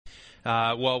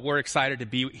Well, we're excited to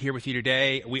be here with you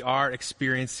today. We are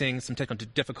experiencing some technical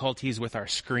difficulties with our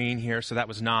screen here, so that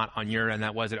was not on your end,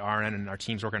 that was at our end, and our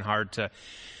team's working hard to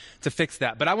fix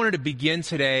that. But I wanted to begin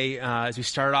today, as we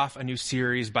start off a new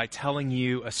series, by telling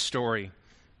you a story.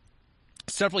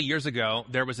 Several years ago,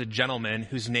 there was a gentleman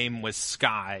whose name was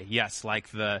Sky. Yes, like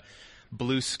the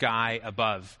blue sky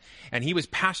above. And he was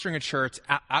pastoring a church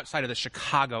outside of the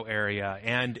Chicago area.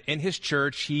 And in his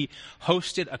church, he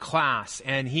hosted a class.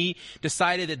 And he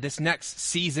decided that this next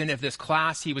season of this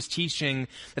class he was teaching,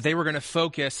 that they were going to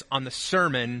focus on the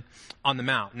Sermon on the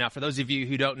Mount. Now, for those of you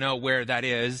who don't know where that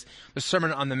is, the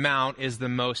Sermon on the Mount is the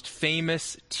most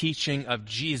famous teaching of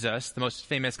Jesus, the most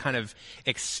famous kind of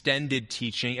extended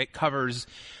teaching. It covers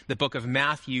the book of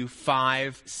Matthew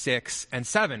 5, 6, and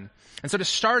 7. And so to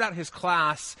start out his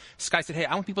class, Sky said, hey,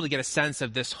 I want people to get a sense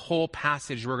of this whole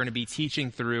passage we're going to be teaching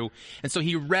through. And so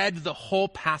he read the whole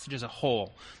passage as a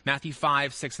whole, Matthew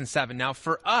 5, 6, and 7. Now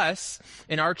for us,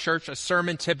 in our church, a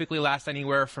sermon typically lasts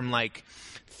anywhere from like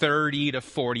 30 to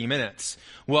 40 minutes.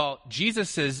 Well,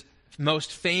 Jesus'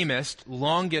 most famous,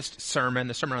 longest sermon,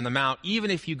 the Sermon on the Mount, even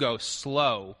if you go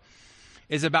slow,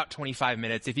 is about 25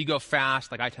 minutes. If you go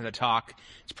fast, like I tend to talk,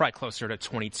 it's probably closer to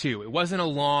 22. It wasn't a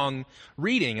long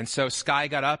reading. And so Sky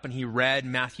got up and he read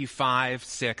Matthew 5,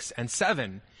 6, and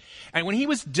 7. And when he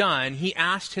was done, he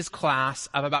asked his class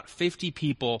of about 50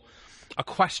 people a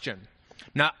question.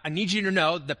 Now, I need you to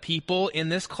know the people in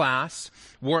this class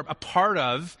were a part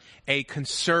of a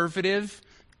conservative,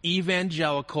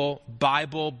 evangelical,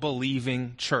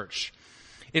 Bible-believing church.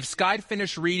 If Sky had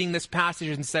finished reading this passage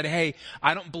and said, hey,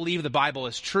 I don't believe the Bible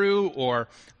is true, or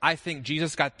I think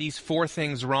Jesus got these 4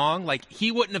 things wrong, like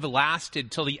he wouldn't have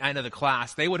lasted till the end of the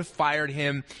class. They would have fired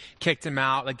him, kicked him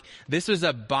out. Like this was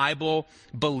a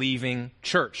Bible-believing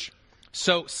church.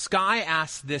 So Sky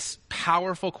asked this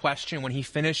powerful question when he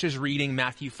finishes reading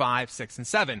Matthew 5, 6, and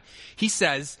 7. He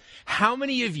says, how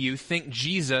many of you think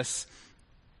Jesus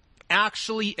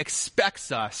actually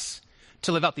expects us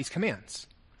to live out these commands?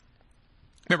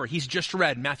 Remember, he's just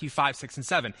read Matthew 5, 6, and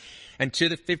 7. And to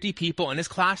the 50 people in his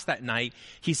class that night,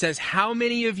 he says, how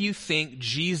many of you think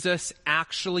Jesus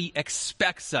actually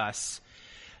expects us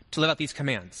to live out these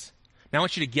commands? Now I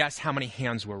want you to guess how many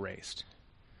hands were raised.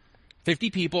 50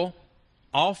 people,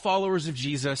 all followers of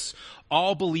Jesus,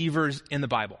 all believers in the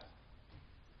Bible.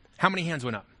 How many hands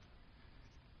went up?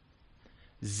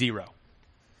 0.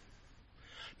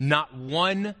 Not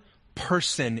one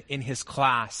person in his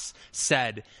class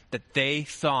said that they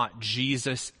thought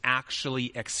Jesus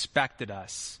actually expected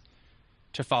us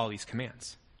to follow these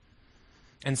commands.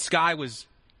 And Sky was,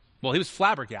 he was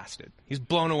flabbergasted. He was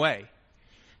blown away.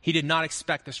 He did not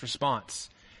expect this response.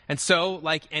 And so,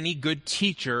 like any good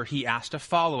teacher, he asked a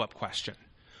follow-up question.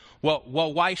 Well,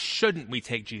 why shouldn't we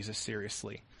take Jesus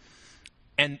seriously?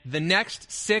 And the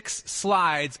next 6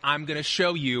 slides I'm going to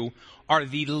show you are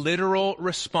the literal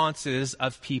responses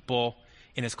of people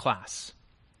in his class.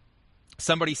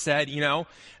 Somebody said,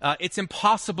 it's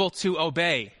impossible to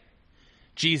obey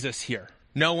Jesus here.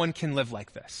 No one can live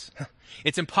like this.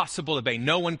 It's impossible to obey.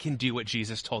 No one can do what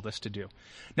Jesus told us to do.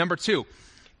 Number 2,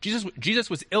 Jesus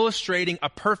was illustrating a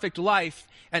perfect life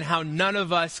and how none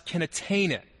of us can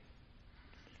attain it.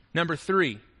 Number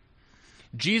 3,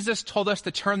 Jesus told us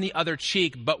to turn the other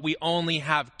cheek, but we only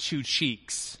have 2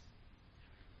 cheeks.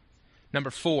 Number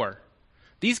 4,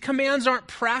 these commands aren't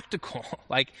practical.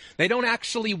 Like, they don't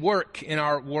actually work in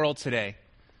our world today.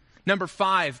 Number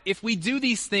 5, if we do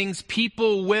these things,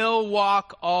 people will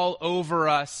walk all over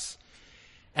us.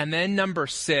 And then number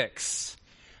 6,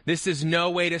 this is no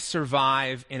way to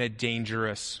survive in a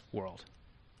dangerous world.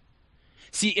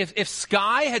 See, if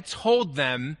Sky had told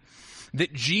them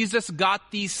that Jesus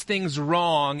got these things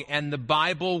wrong and the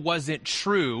Bible wasn't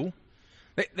true,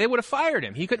 they would have fired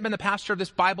him. He couldn't have been the pastor of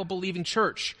this Bible-believing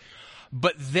church.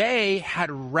 But they had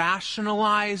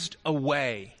rationalized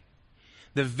away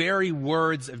the very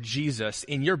words of Jesus.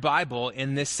 In your Bible,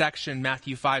 in this section,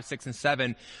 Matthew 5, 6, and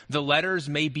 7, the letters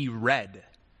may be red.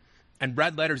 And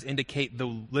red letters indicate the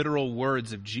literal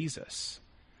words of Jesus.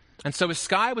 And so as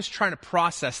Sky was trying to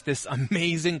process this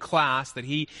amazing class that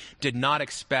he did not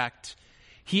expect,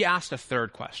 he asked a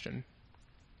third question.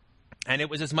 And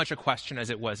it was as much a question as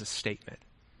it was a statement.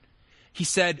 He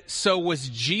said, so was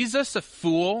Jesus a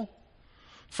fool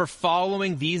for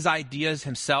following these ideas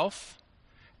himself?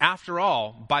 After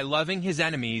all, by loving his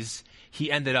enemies,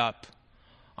 he ended up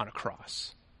on a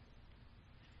cross.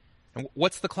 And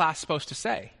what's the class supposed to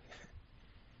say?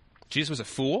 Jesus was a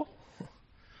fool?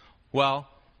 Well,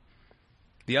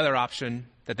 the other option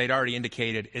that they'd already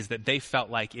indicated is that they felt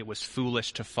like it was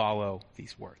foolish to follow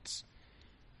these words.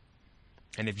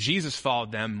 And if Jesus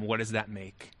followed them, what does that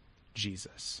make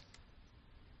Jesus.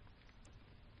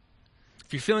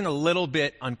 If you're feeling a little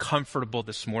bit uncomfortable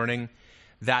this morning,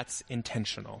 that's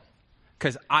intentional.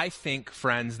 Because I think,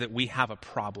 friends, that we have a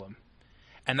problem.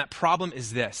 And that problem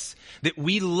is this, that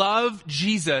we love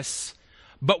Jesus,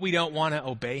 but we don't want to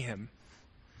obey him.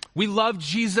 We love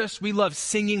Jesus. We love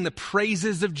singing the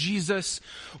praises of Jesus.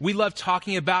 We love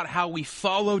talking about how we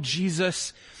follow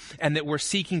Jesus and that we're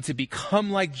seeking to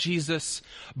become like Jesus.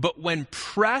 But when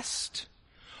pressed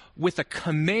with a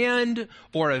command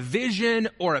or a vision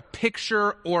or a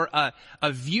picture or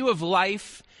a view of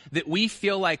life that we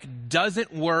feel like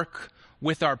doesn't work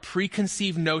with our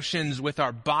preconceived notions, with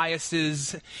our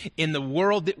biases in the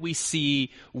world that we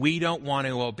see, we don't want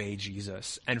to obey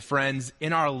Jesus. And friends,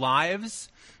 in our lives,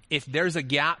 if there's a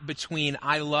gap between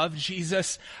I love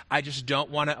Jesus, I just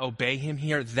don't want to obey him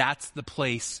here, that's the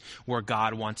place where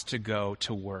God wants to go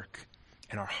to work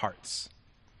in our hearts.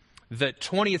 The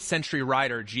 20th century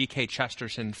writer G.K.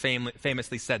 Chesterton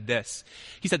famously said this.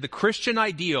 He said, "The Christian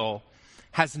ideal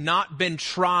has not been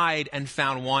tried and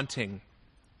found wanting.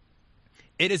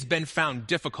 It has been found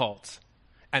difficult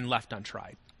and left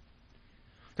untried."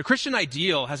 The Christian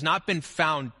ideal has not been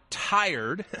found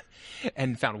tired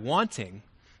and found wanting.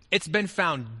 It's been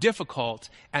found difficult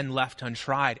and left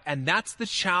untried. And that's the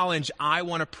challenge I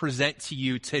want to present to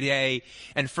you today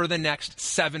and for the next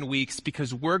 7 weeks,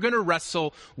 because we're going to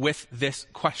wrestle with this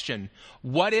question.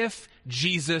 What if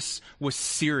Jesus was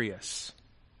serious?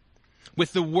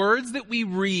 With the words that we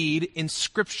read in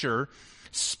Scripture,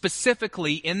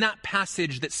 specifically in that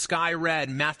passage that Sky read,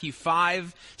 Matthew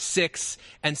 5, 6,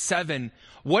 and 7,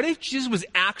 what if Jesus was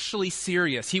actually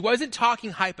serious? He wasn't talking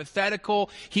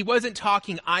hypothetical. He wasn't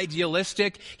talking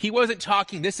idealistic. He wasn't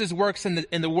talking, this is works in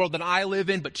the world that I live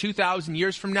in, but 2,000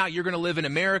 years from now, you're going to live in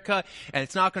America, and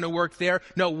it's not going to work there.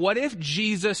 No, what if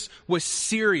Jesus was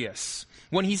serious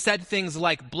when he said things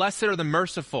like, "Blessed are the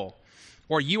merciful,"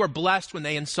 or "You are blessed when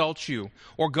they insult you,"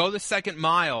 or "Go the second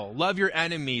mile, love your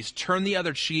enemies, turn the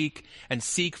other cheek, and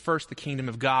seek first the kingdom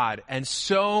of God," and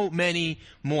so many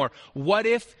more. What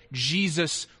if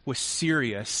Jesus was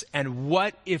serious? And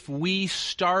what if we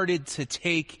started to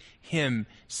take him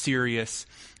serious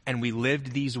and we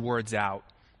lived these words out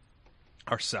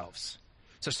ourselves?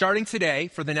 So starting today,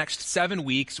 for the next 7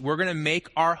 weeks, we're going to make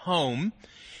our home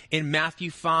in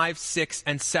Matthew 5, 6,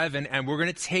 and 7, and we're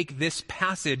going to take this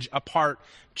passage apart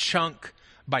chunk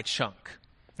by chunk.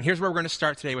 And here's where we're going to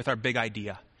start today with our big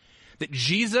idea. That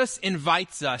Jesus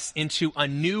invites us into a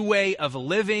new way of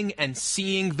living and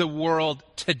seeing the world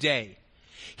today.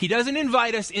 He doesn't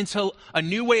invite us into a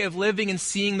new way of living and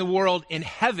seeing the world in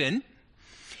heaven.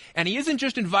 And he isn't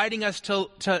just inviting us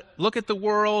to look at the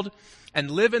world and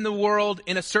live in the world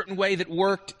in a certain way that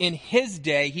worked in his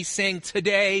day. He's saying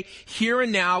today, here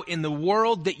and now, in the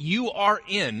world that you are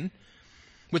in,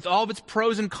 with all of its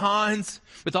pros and cons,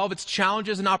 with all of its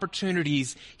challenges and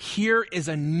opportunities, here is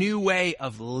a new way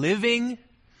of living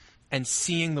and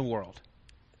seeing the world.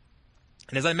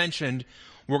 And as I mentioned,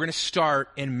 we're going to start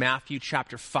in Matthew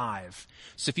chapter 5.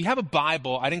 So if you have a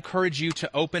Bible, I'd encourage you to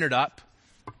open it up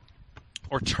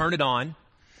or turn it on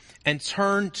and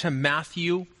turn to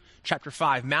Matthew chapter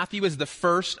 5. Matthew is the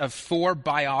first of 4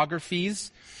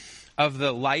 biographies of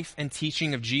the life and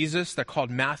teaching of Jesus. They're called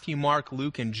Matthew, Mark,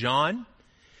 Luke, and John.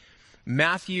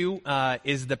 Matthew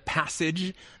is the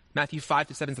passage, Matthew 5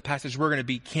 to 7 is the passage we're going to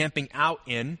be camping out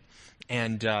in.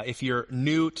 And if you're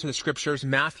new to the Scriptures,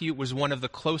 Matthew was one of the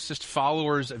closest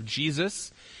followers of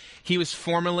Jesus. He was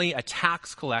formerly a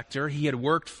tax collector. He had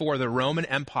worked for the Roman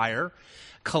Empire,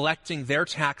 collecting their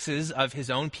taxes of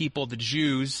his own people, the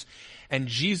Jews. And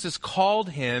Jesus called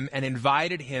him and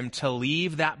invited him to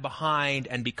leave that behind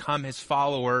and become his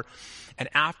follower. And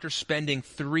after spending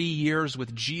 3 years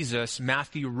with Jesus,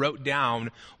 Matthew wrote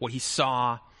down what he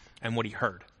saw and what he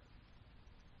heard.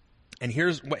 And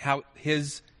here's how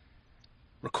his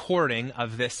recording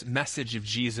of this message of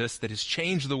Jesus that has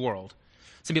changed the world.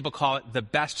 Some people call it the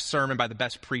best sermon by the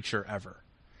best preacher ever.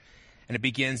 And it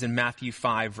begins in Matthew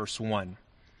 5, verse 1.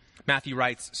 Matthew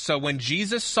writes, "So when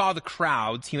Jesus saw the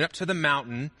crowds, he went up to the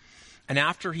mountain, and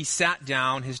after he sat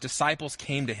down, his disciples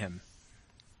came to him.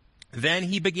 Then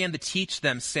he began to teach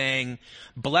them, saying,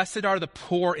 'Blessed are the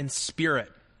poor in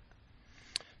spirit,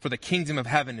 for the kingdom of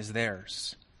heaven is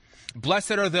theirs.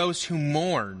 Blessed are those who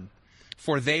mourn,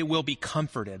 for they will be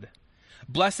comforted.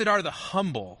 Blessed are the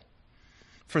humble,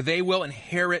 for they will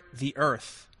inherit the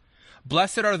earth.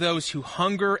 Blessed are those who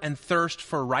hunger and thirst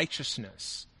for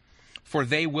righteousness, for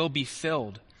they will be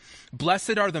filled.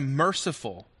 Blessed are the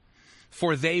merciful,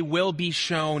 for they will be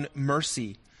shown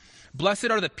mercy. Blessed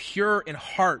are the pure in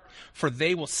heart, for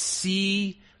they will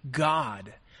see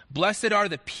God. Blessed are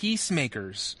the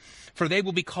peacemakers, for they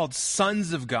will be called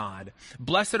sons of God.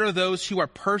 Blessed are those who are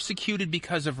persecuted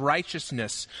because of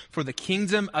righteousness, for the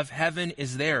kingdom of heaven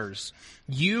is theirs.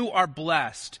 You are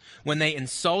blessed when they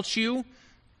insult you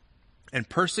and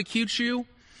persecute you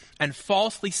and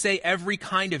falsely say every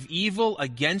kind of evil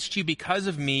against you because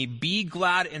of me. Be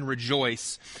glad and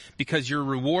rejoice, because your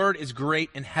reward is great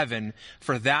in heaven,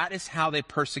 for that is how they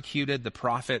persecuted the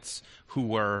prophets who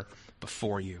were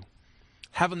before you.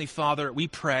 Heavenly Father, we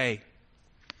pray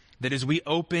that as we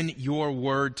open your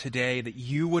word today, that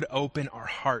you would open our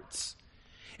hearts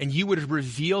and you would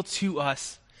reveal to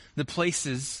us the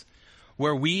places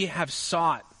where we have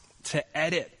sought to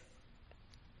edit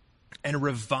and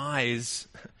revise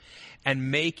and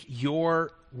make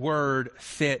your word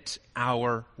fit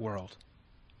our world.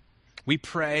 We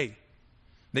pray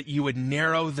that you would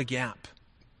narrow the gap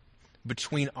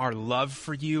between our love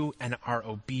for you and our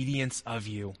obedience of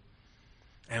you.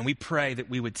 And we pray that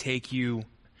we would take you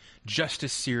just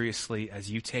as seriously as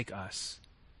you take us.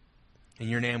 In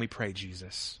your name we pray,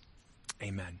 Jesus.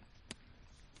 Amen.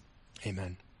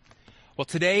 Amen. Well,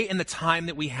 today in the time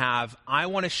that we have, I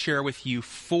want to share with you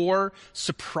 4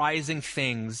 surprising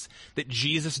things that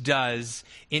Jesus does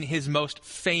in his most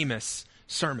famous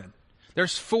sermon.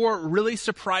 There's 4 really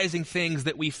surprising things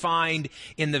that we find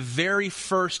in the very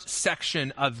first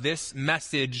section of this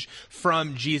message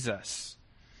from Jesus.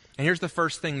 And here's the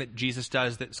first thing that Jesus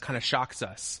does that kind of shocks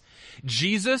us.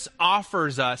 Jesus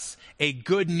offers us a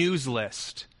good news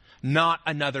list, not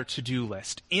another to-do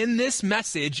list. In this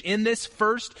message, in this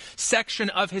first section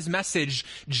of his message,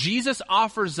 Jesus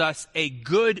offers us a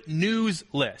good news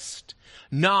list,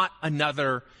 not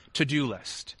another to-do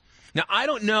list. Now, I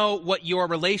don't know what your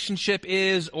relationship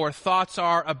is or thoughts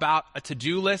are about a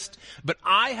to-do list, but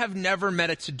I have never met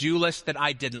a to-do list that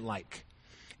I didn't like.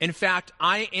 In fact,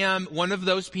 I am one of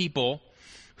those people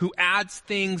who adds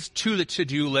things to the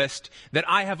to-do list that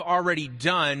I have already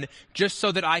done just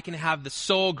so that I can have the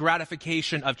sole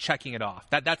gratification of checking it off.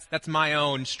 That's my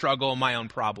own struggle, my own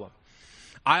problem.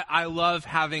 I love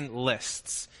having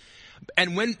lists.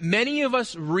 And when many of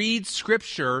us read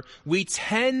Scripture, we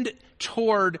tend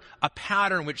toward a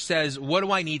pattern which says, what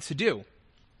do I need to do?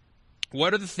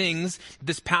 What are the things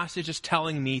this passage is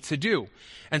telling me to do?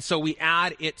 And so we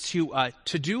add it to a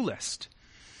to-do list.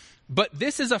 But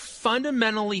this is a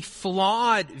fundamentally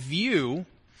flawed view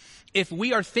if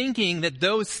we are thinking that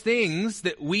those things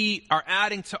that we are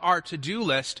adding to our to-do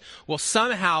list will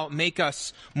somehow make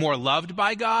us more loved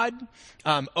by God,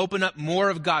 open up more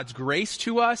of God's grace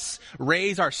to us,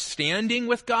 raise our standing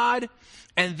with God.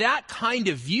 And that kind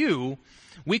of view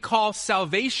we call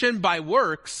salvation by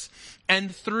works.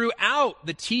 And throughout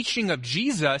the teaching of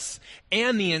Jesus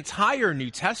and the entire New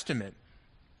Testament,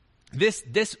 this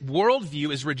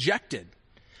worldview is rejected.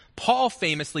 Paul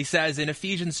famously says in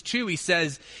Ephesians 2, he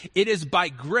says, it is by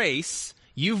grace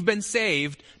you've been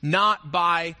saved, not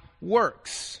by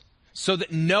works, so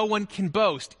that no one can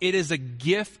boast. It is a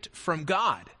gift from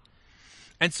God.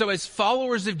 And so as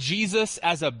followers of Jesus,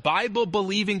 as a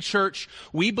Bible-believing church,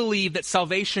 we believe that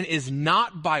salvation is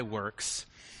not by works.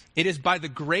 It is by the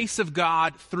grace of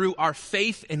God through our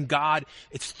faith in God.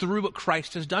 It's through what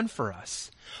Christ has done for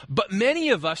us. But many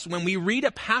of us, when we read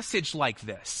a passage like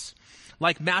this,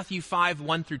 like Matthew 5,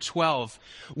 1 through 12,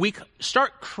 we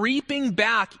start creeping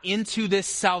back into this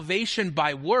salvation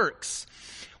by works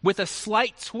with a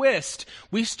slight twist.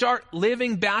 We start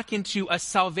living back into a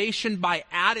salvation by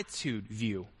attitude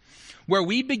view, where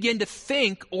we begin to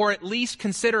think, or at least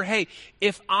consider, hey,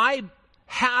 if I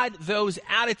had those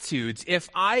attitudes, if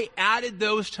I added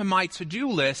those to my to-do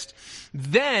list,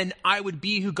 then I would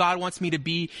be who God wants me to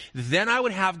be. Then I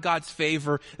would have God's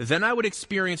favor. Then I would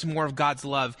experience more of God's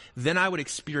love. Then I would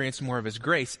experience more of his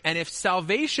grace. And if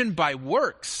salvation by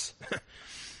works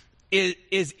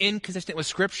is inconsistent with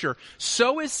Scripture,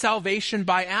 so is salvation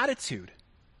by attitude.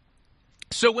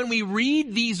 So when we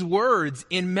read these words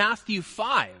in Matthew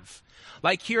 5,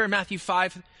 like here in Matthew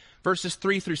 5, verses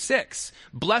 3 through 6.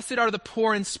 Blessed are the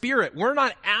poor in spirit. We're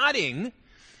not adding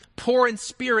poor in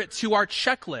spirit to our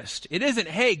checklist. It isn't,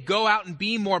 hey, go out and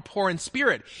be more poor in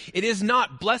spirit. It is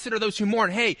not, blessed are those who mourn.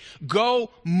 Hey,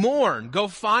 go mourn. Go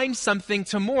find something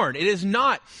to mourn. It is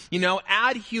not,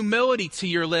 add humility to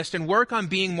your list and work on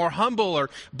being more humble, or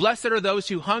blessed are those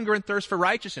who hunger and thirst for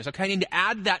righteousness. Okay, I need to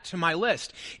add that to my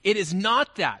list. It is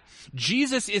not that.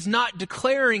 Jesus is not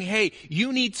declaring, hey,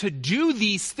 you need to do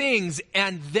these things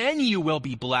and then you will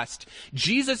be blessed.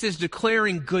 Jesus is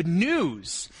declaring good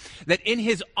news that in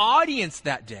his audience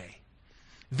that day,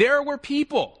 there were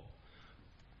people,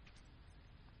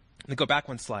 let me go back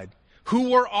one slide,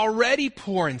 who were already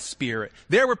poor in spirit.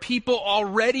 There were people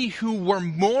already who were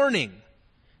mourning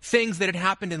things that had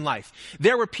happened in life.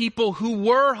 There were people who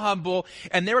were humble,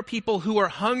 and there were people who were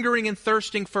hungering and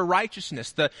thirsting for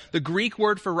righteousness. The Greek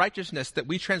word for righteousness that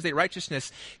we translate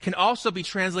righteousness can also be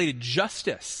translated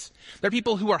justice. There are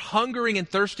people who are hungering and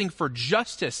thirsting for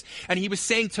justice. And he was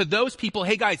saying to those people,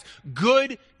 hey guys,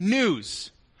 good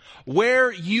news.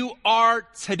 Where you are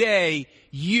today,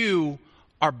 you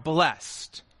are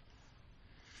blessed.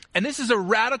 And this is a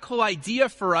radical idea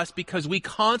for us because we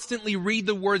constantly read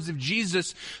the words of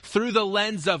Jesus through the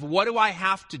lens of what do I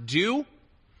have to do?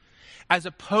 As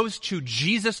opposed to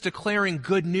Jesus declaring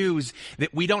good news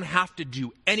that we don't have to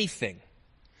do anything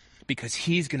because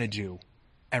he's going to do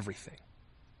everything.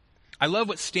 I love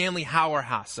what Stanley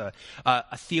Hauerwas,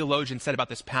 a theologian, said about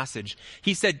this passage.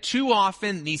 He said, too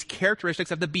often these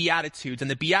characteristics of the Beatitudes, and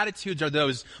the Beatitudes are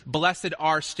those blessed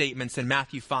are statements in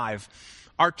Matthew 5,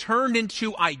 are turned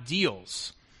into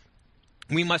ideals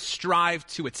we must strive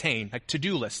to attain, like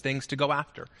to-do lists, things to go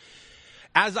after.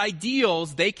 As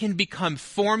ideals, they can become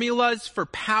formulas for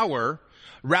power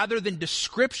rather than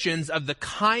descriptions of the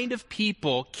kind of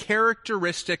people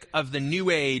characteristic of the new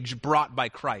age brought by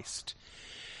Christ.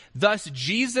 Thus,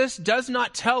 Jesus does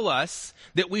not tell us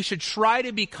that we should try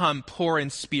to become poor in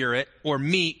spirit or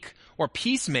meek or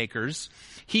peacemakers.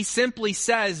 He simply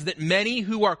says that many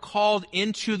who are called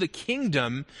into the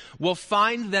kingdom will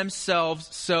find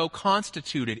themselves so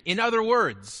constituted. In other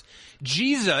words,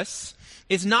 Jesus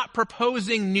is not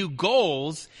proposing new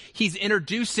goals. He's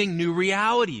introducing new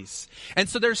realities. And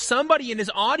so there's somebody in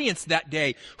his audience that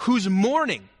day who's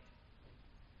mourning.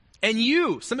 And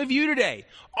you, some of you today,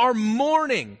 are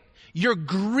mourning. You're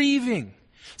grieving.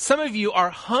 Some of you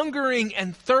are hungering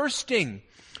and thirsting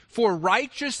for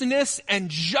righteousness and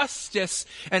justice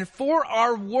and for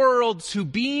our world to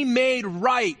be made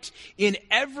right in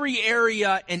every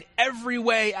area and every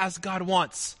way as God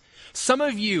wants. Some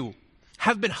of you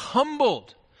have been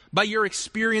humbled by your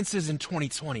experiences in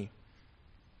 2020.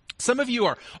 Some of you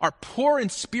are poor in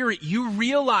spirit. You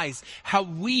realize how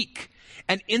weak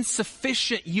and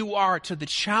insufficient you are to the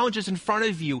challenges in front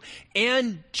of you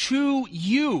and to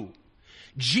you.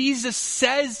 Jesus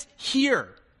says here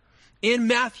in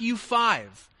Matthew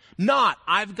 5, not,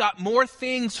 I've got more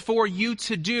things for you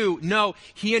to do. No,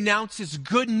 he announces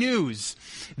good news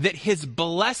that his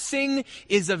blessing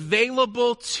is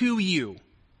available to you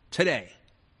today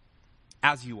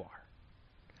as you are.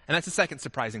 And that's the second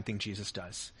surprising thing Jesus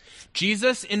does.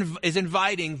 Jesus is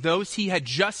inviting those he had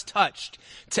just touched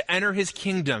to enter his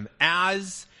kingdom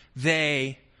as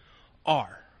they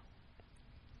are.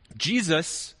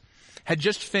 Jesus had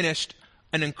just finished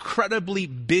an incredibly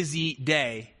busy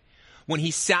day when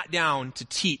he sat down to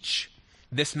teach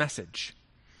this message.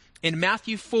 In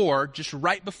Matthew 4, just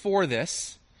right before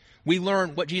this, we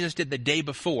learn what Jesus did the day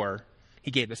before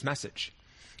he gave this message.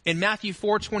 In Matthew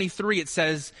 4:23, it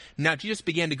says, now Jesus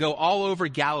began to go all over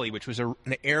Galilee, which was an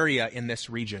area in this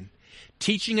region,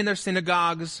 teaching in their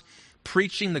synagogues,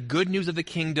 preaching the good news of the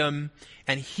kingdom,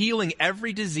 and healing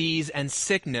every disease and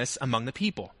sickness among the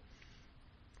people.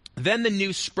 Then the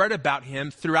news spread about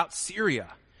him throughout Syria.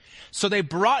 So they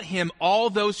brought him all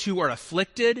those who were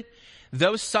afflicted,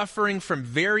 those suffering from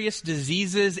various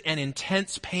diseases and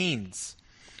intense pains,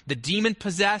 the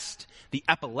demon-possessed, the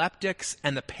epileptics,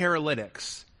 and the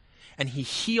paralytics. And he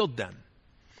healed them.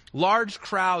 Large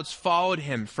crowds followed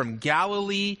him from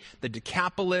Galilee, the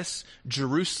Decapolis,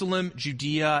 Jerusalem,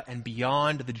 Judea, and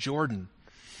beyond the Jordan.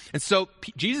 And so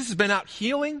Jesus has been out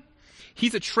healing.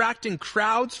 He's attracting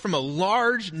crowds from a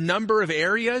large number of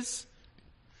areas.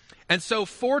 And so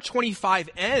 4:25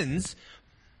 ends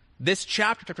this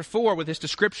chapter 4, with this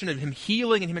description of him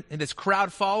healing and this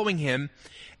crowd following him.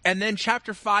 And then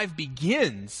chapter 5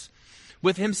 begins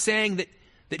with him saying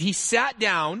that he sat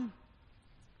down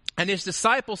and his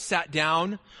disciples sat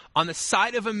down on the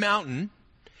side of a mountain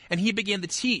and he began to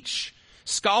teach.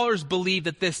 Scholars believe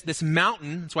that this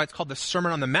mountain, that's why it's called the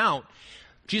Sermon on the Mount,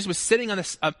 Jesus was sitting on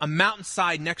a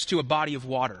mountainside next to a body of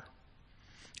water.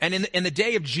 And in the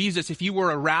day of Jesus, if you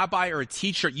were a rabbi or a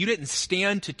teacher, you didn't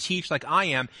stand to teach like I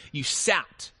am. You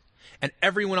sat, and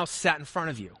everyone else sat in front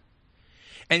of you.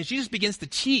 And as Jesus begins to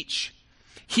teach,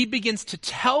 he begins to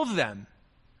tell them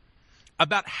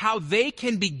about how they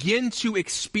can begin to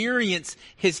experience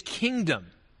his kingdom,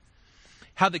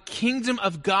 how the kingdom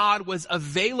of God was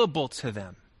available to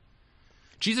them.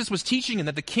 Jesus was teaching them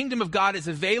that the kingdom of God is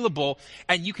available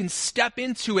and you can step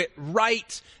into it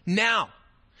right now.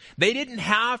 They didn't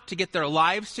have to get their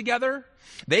lives together.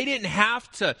 They didn't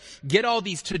have to get all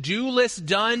these to-do lists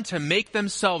done to make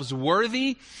themselves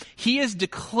worthy. He is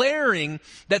declaring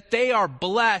that they are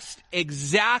blessed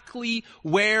exactly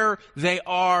where they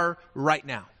are right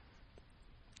now.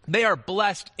 They are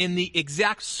blessed in the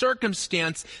exact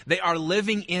circumstance they are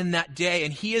living in that day.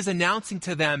 And he is announcing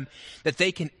to them that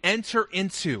they can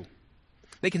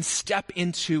step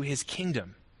into his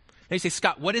kingdom. Now you say,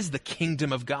 Scott, what is the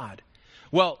kingdom of God?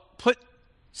 Well, put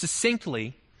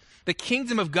succinctly, the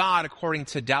kingdom of God, according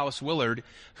to Dallas Willard,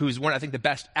 who's one, I think, the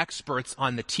best experts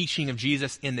on the teaching of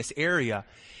Jesus in this area,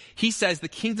 he says the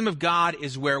kingdom of God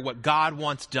is where what God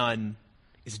wants done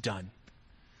is done.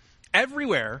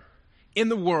 Everywhere in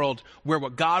the world where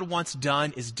what God wants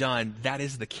done is done, that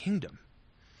is the kingdom.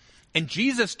 And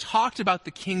Jesus talked about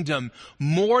the kingdom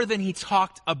more than he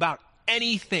talked about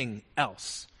anything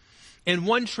else. In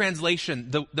one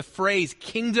translation, the phrase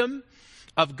kingdom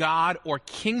of God or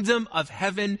kingdom of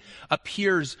heaven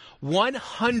appears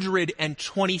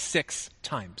 126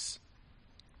 times.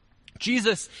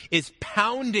 Jesus is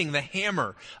pounding the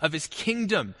hammer of his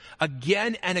kingdom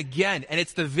again and again. And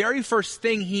it's the very first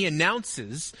thing he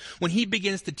announces when he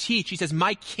begins to teach. He says,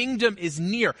 my kingdom is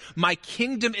near. My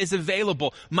kingdom is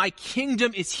available. My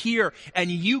kingdom is here,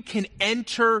 and you can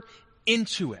enter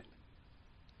into it.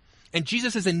 And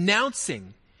Jesus is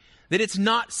announcing that it's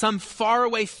not some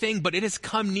faraway thing, but it has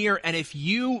come near. And if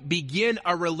you begin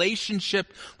a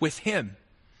relationship with him,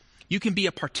 you can be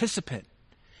a participant.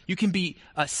 You can be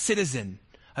a citizen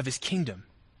of his kingdom.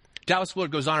 Dallas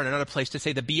Willard goes on in another place to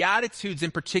say the Beatitudes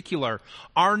in particular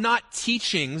are not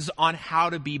teachings on how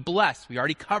to be blessed. We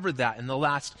already covered that in the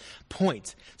last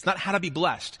point. It's not how to be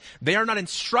blessed. They are not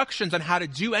instructions on how to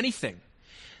do anything.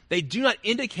 They do not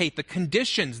indicate the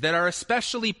conditions that are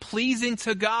especially pleasing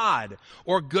to God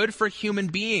or good for human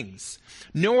beings.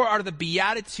 Nor are the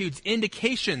Beatitudes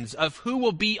indications of who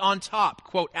will be on top,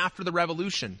 quote, after the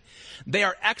revolution. They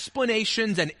are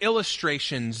explanations and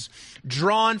illustrations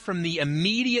drawn from the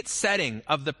immediate setting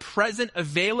of the present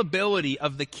availability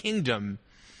of the kingdom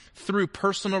through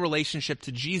personal relationship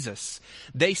to Jesus.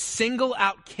 They single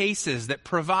out cases that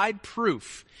provide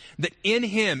proof that in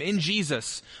him, in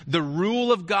Jesus, the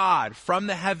rule of God from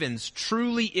the heavens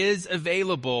truly is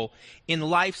available in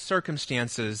life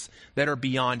circumstances that are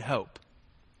beyond hope.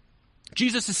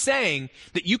 Jesus is saying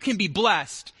that you can be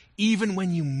blessed even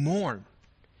when you mourn.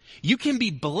 You can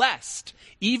be blessed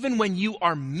even when you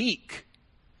are meek,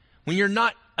 when you're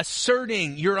not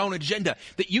asserting your own agenda,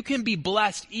 that you can be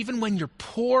blessed even when you're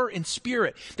poor in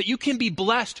spirit, that you can be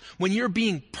blessed when you're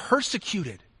being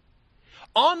persecuted.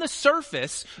 On the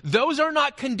surface, those are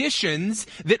not conditions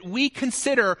that we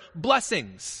consider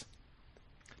blessings.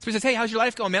 So he says, hey, how's your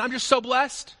life going, man? I'm just so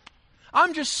blessed.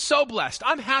 I'm just so blessed.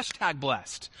 I'm hashtag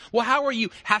blessed. Well, how are you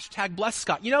hashtag blessed,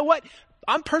 Scott? You know what?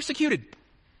 I'm persecuted.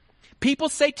 People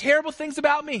say terrible things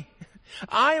about me.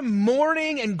 I am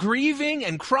mourning and grieving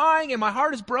and crying, and my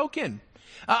heart is broken.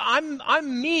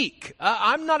 I'm meek.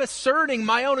 I'm not asserting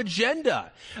my own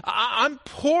agenda. I'm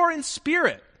poor in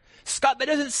spirit. Scott, that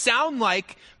doesn't sound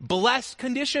like blessed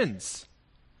conditions.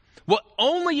 Well,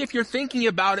 only if you're thinking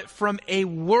about it from a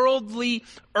worldly,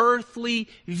 earthly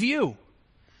view.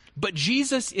 But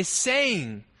Jesus is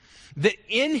saying that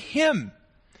in him,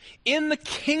 in the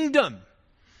kingdom,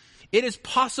 it is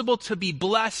possible to be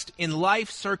blessed in life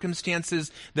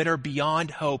circumstances that are beyond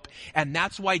hope. And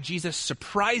that's why Jesus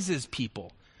surprises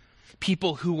people.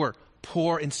 People who were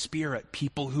poor in spirit,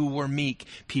 people who were meek,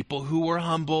 people who were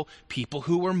humble, people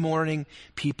who were mourning,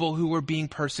 people who were being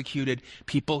persecuted,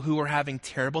 people who were having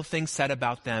terrible things said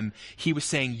about them. He was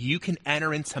saying, you can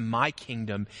enter into my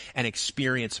kingdom and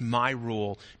experience my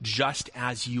rule just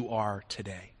as you are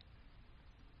today.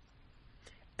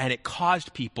 And it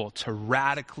caused people to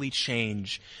radically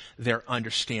change their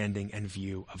understanding and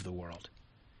view of the world.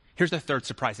 Here's the third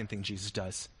surprising thing Jesus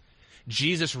does.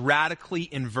 Jesus radically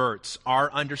inverts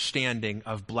our understanding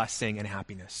of blessing and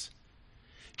happiness.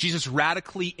 Jesus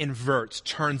radically inverts,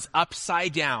 turns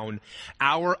upside down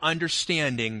our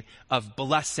understanding of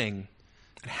blessing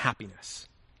and happiness.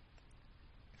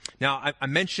 Now, I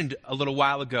mentioned a little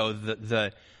while ago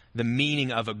the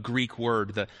meaning of a Greek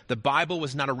word. The Bible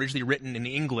was not originally written in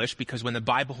English because when the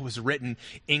Bible was written,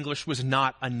 English was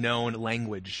not a known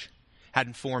language,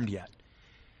 hadn't formed yet.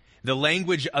 The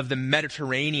language of the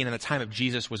Mediterranean at the time of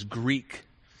Jesus was Greek.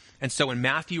 And so when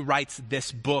Matthew writes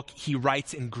this book, he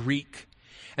writes in Greek.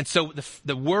 And so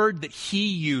the word that he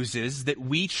uses that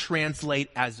we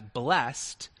translate as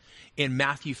blessed in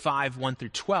Matthew 5, 1 through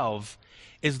 12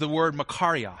 is the word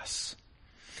makarios.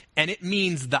 And it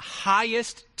means the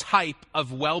highest type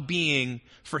of well-being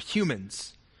for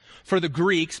humans. For the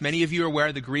Greeks, many of you are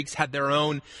aware the Greeks had their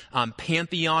own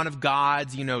pantheon of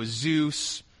gods,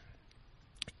 Zeus,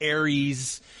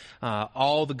 Ares,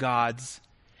 all the gods.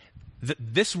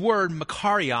 This word,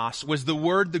 makarios, was the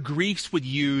word the Greeks would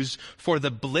use for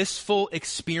the blissful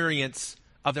experience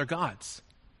of their gods.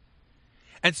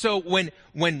 And so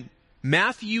when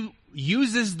Matthew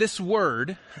uses this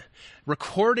word,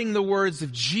 recording the words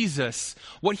of Jesus,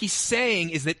 what he's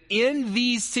saying is that in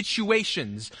these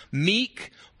situations,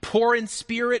 meek, poor in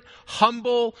spirit,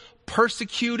 humble,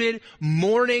 persecuted,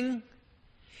 mourning,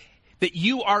 that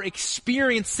you are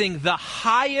experiencing the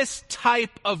highest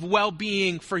type of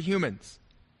well-being for humans.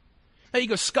 Now you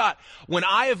go, Scott, when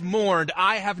I have mourned,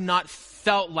 I have not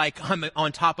felt like I'm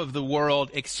on top of the world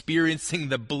experiencing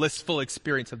the blissful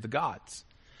experience of the gods.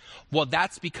 Well,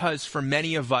 that's because for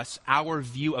many of us, our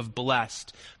view of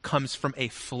blessed comes from a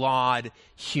flawed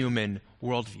human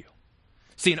worldview.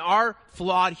 See, in our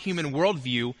flawed human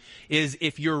worldview is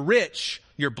if you're rich,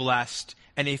 you're blessed,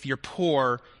 and if you're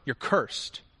poor, you're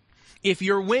cursed. If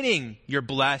you're winning, you're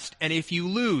blessed, and if you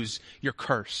lose, you're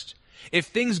cursed. If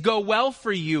things go well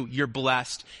for you, you're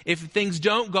blessed. If things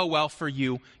don't go well for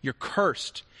you, you're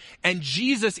cursed. And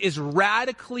Jesus is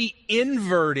radically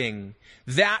inverting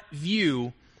that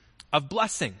view of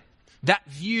blessing, that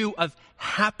view of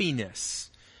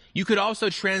happiness. You could also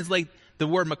translate the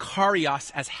word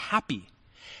makarios as happy.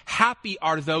 Happy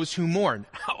are those who mourn.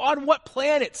 On what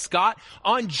planet, Scott?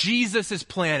 On Jesus'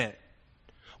 planet,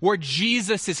 where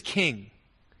Jesus is king.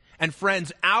 And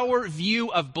friends, our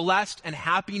view of blessed and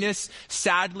happiness,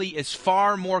 sadly, is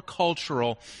far more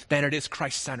cultural than it is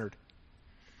Christ-centered.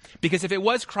 Because if it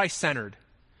was Christ-centered,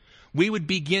 we would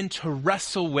begin to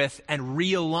wrestle with and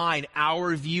realign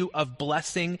our view of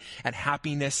blessing and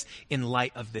happiness in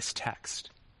light of this text.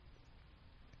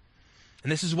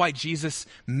 And this is why Jesus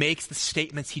makes the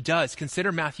statements he does.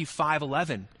 Consider Matthew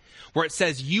 5:11, where it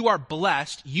says, you are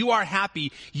blessed, you are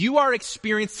happy, you are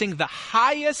experiencing the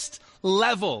highest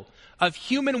level of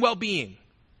human well-being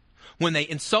when they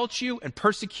insult you and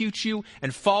persecute you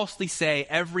and falsely say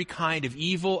every kind of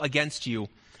evil against you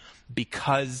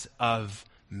because of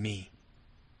me.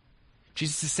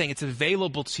 Jesus is saying it's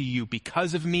available to you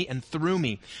because of me and through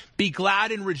me. Be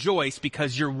glad and rejoice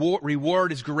because your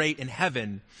reward is great in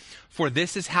heaven. For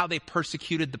this is how they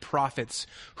persecuted the prophets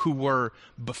who were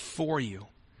before you.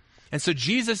 And so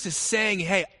Jesus is saying,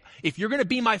 hey, if you're going to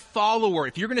be my follower,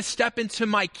 if you're going to step into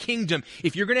my kingdom,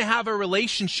 if you're going to have a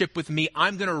relationship with me,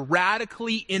 I'm going to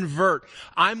radically invert.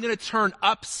 I'm going to turn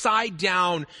upside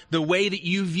down the way that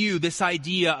you view this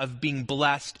idea of being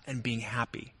blessed and being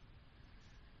happy.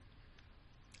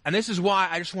 And this is why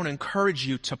I just want to encourage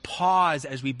you to pause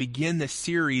as we begin this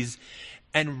series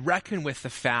and reckon with the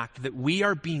fact that we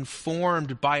are being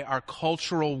formed by our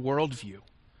cultural worldview.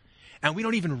 And we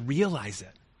don't even realize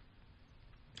it.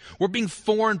 We're being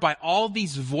formed by all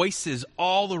these voices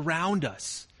all around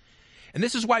us. And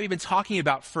this is why we've been talking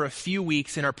about for a few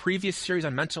weeks in our previous series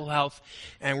on mental health,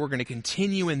 and we're going to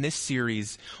continue in this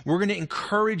series. We're going to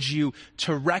encourage you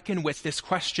to reckon with this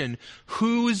question: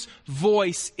 whose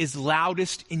voice is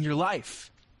loudest in your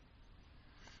life?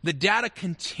 The data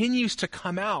continues to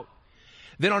come out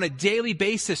that on a daily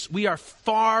basis, we are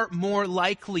far more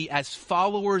likely as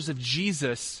followers of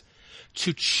Jesus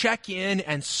to check in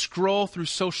and scroll through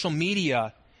social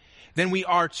media than we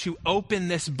are to open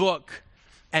this book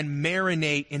and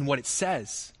marinate in what it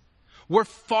says. We're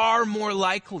far more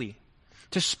likely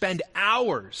to spend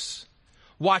hours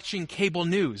watching cable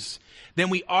news than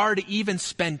we are to even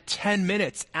spend 10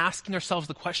 minutes asking ourselves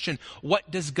the question,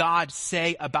 what does God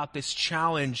say about this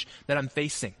challenge that I'm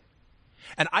facing?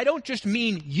 And I don't just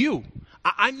mean you.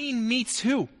 I mean me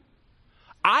too.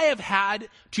 I have had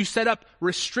to set up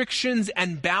restrictions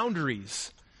and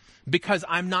boundaries because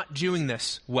I'm not doing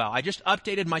this well. I just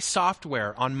updated my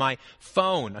software on my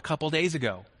phone a couple days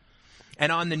ago.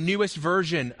 And on the newest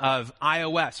version of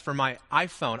iOS for my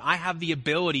iPhone, I have the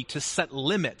ability to set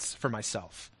limits for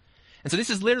myself. And so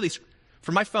this is literally,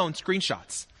 for my phone,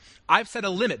 screenshots. I've set a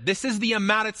limit. This is the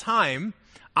amount of time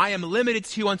I am limited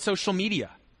to on social media.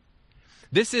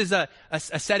 This is a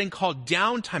setting called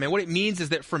downtime. And what it means is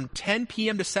that from 10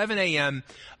 p.m. to 7 a.m.,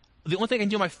 the only thing I can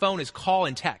do on my phone is call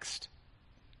and text.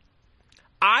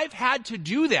 I've had to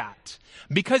do that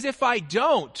because if I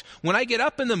don't, when I get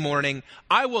up in the morning,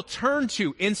 I will turn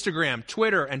to Instagram,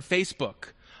 Twitter, and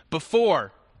Facebook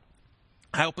before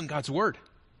I open God's Word.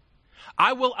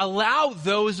 I will allow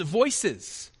those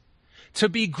voices to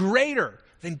be greater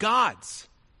than God's.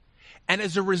 And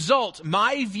as a result,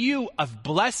 my view of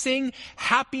blessing,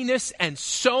 happiness, and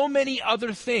so many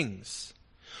other things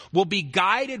will be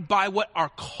guided by what our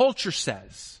culture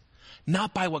says,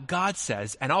 not by what God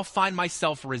says, and I'll find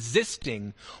myself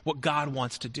resisting what God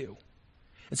wants to do.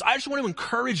 And so I just want to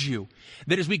encourage you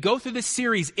that as we go through this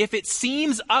series, if it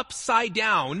seems upside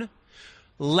down,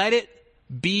 let it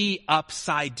be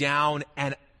upside down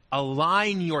and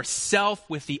align yourself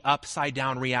with the upside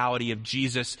down reality of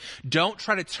Jesus. Don't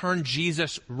try to turn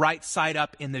Jesus right side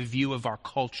up in the view of our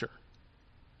culture.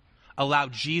 Allow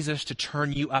Jesus to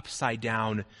turn you upside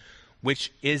down,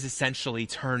 which is essentially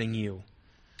turning you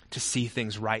to see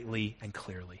things rightly and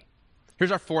clearly.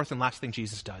 Here's our fourth and last thing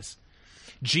Jesus does.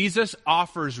 Jesus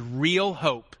offers real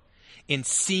hope in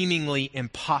seemingly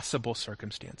impossible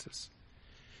circumstances.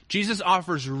 Jesus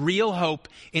offers real hope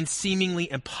in seemingly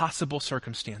impossible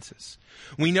circumstances.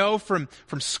 We know from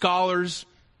scholars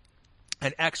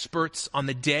and experts on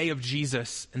the day of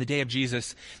Jesus,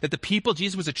 that the people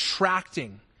Jesus was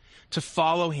attracting to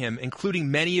follow him, including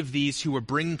many of these who were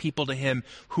bringing people to him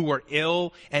who were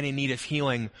ill and in need of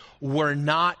healing, were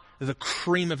not the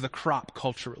cream of the crop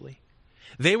culturally.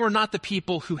 They were not the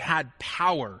people who had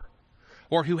power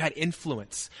or who had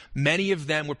influence. Many of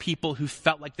them were people who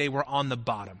felt like they were on the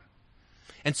bottom.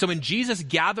 And so when Jesus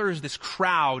gathers this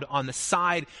crowd on the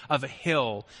side of a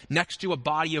hill next to a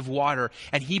body of water,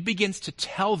 and he begins to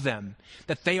tell them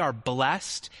that they are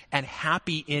blessed and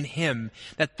happy in him,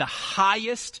 that the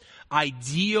highest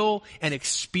ideal and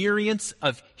experience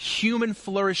of human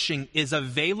flourishing is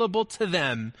available to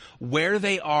them where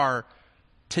they are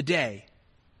today.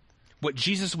 What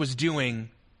Jesus was doing,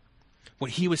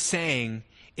 what he was saying,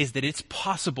 is that it's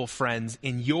possible, friends,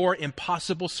 in your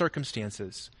impossible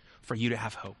circumstances, for you to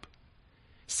have hope.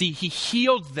 See, he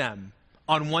healed them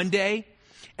on one day,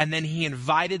 and then he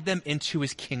invited them into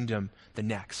his kingdom the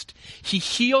next. He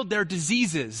healed their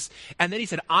diseases, and then he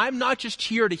said, I'm not just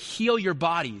here to heal your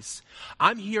bodies.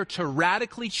 I'm here to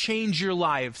radically change your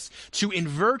lives, to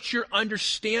invert your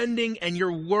understanding and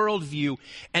your worldview,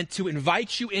 and to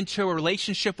invite you into a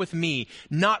relationship with me,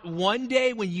 not one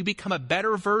day when you become a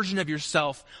better version of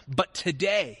yourself, but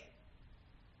today.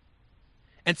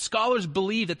 And scholars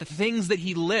believe that the things that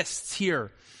he lists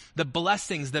here, the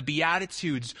blessings, the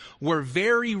beatitudes, were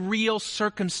very real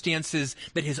circumstances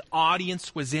that his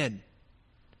audience was in.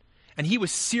 And he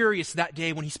was serious that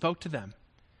day when he spoke to them,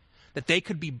 that they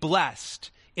could be blessed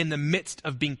in the midst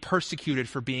of being persecuted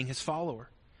for being his follower,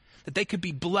 that they could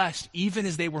be blessed even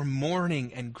as they were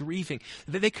mourning and grieving,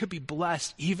 that they could be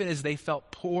blessed even as they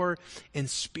felt poor in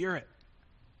spirit.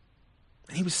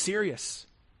 And he was serious.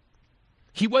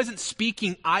 He wasn't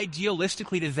speaking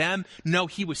idealistically to them. No,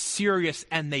 he was serious,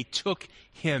 and they took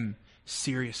him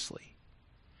seriously.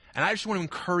 And I just want to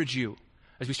encourage you,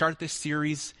 as we start this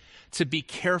series, to be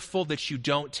careful that you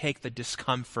don't take the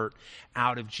discomfort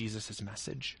out of Jesus'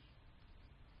 message.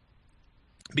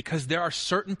 Because there are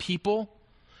certain people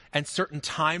and certain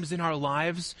times in our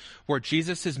lives where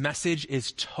Jesus' message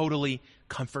is totally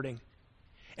comforting.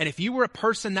 And if you were a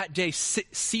person that day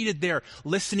seated there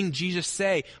listening Jesus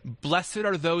say, blessed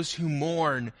are those who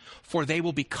mourn, for they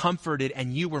will be comforted,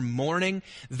 and you were mourning,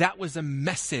 that was a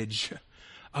message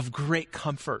of great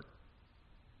comfort.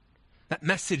 That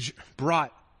message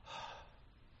brought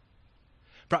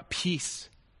peace.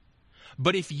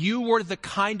 But if you were the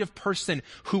kind of person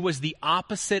who was the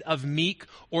opposite of meek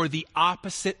or the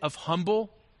opposite of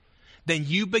humble, then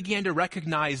you began to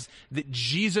recognize that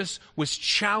Jesus was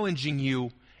challenging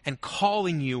you and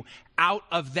calling you out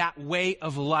of that way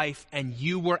of life, and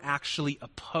you were actually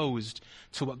opposed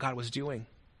to what God was doing.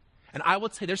 And I will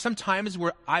tell you, there's some times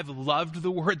where I've loved the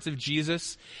words of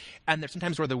Jesus, and there's some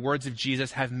times where the words of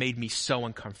Jesus have made me so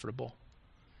uncomfortable.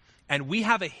 And we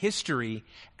have a history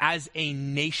as a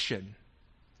nation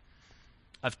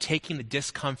of taking the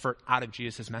discomfort out of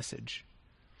Jesus' message.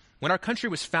 When our country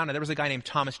was founded, there was a guy named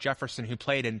Thomas Jefferson who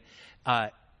played an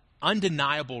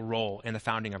undeniable role in the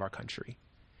founding of our country.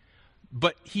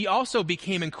 But he also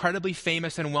became incredibly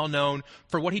famous and well-known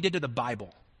for what he did to the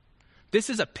Bible. This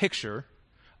is a picture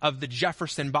of the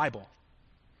Jefferson Bible.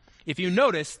 If you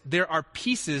notice, there are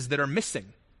pieces that are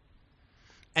missing.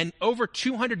 And over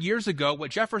 200 years ago,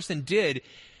 what Jefferson did,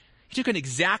 he took an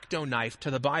X-Acto knife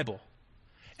to the Bible.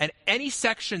 And any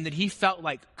section that he felt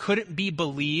like couldn't be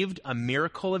believed, a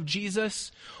miracle of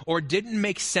Jesus, or didn't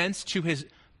make sense to his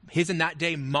in that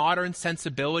day modern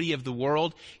sensibility of the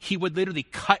world, he would literally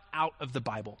cut out of the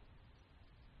Bible.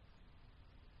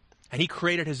 And he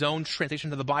created his own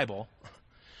translation of the Bible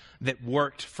that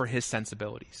worked for his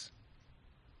sensibilities.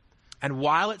 And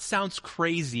while it sounds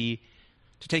crazy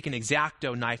to take an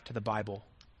X-Acto knife to the Bible,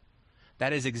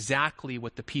 that is exactly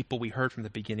what the people we heard from the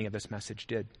beginning of this message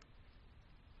did.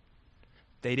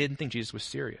 They didn't think Jesus was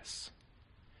serious.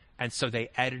 And so they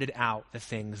edited out the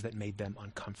things that made them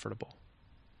uncomfortable.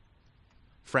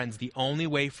 Friends, the only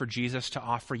way for Jesus to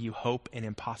offer you hope in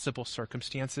impossible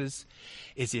circumstances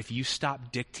is if you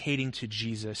stop dictating to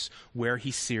Jesus where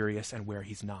he's serious and where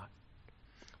he's not,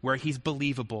 where he's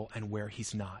believable and where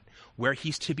he's not, where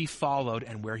he's to be followed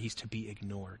and where he's to be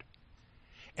ignored.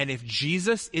 And if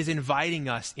Jesus is inviting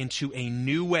us into a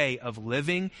new way of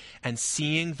living and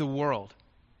seeing the world,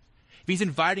 if he's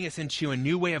inviting us into a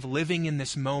new way of living in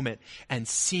this moment and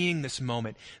seeing this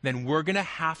moment, then we're going to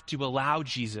have to allow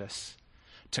Jesus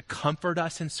to comfort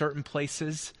us in certain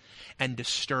places and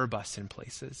disturb us in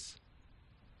places.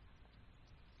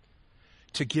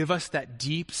 To give us that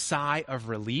deep sigh of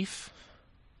relief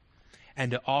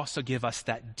and to also give us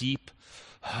that deep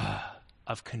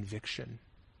of conviction.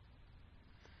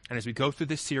 And as we go through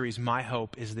this series, my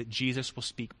hope is that Jesus will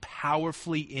speak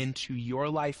powerfully into your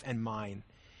life and mine,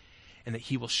 and that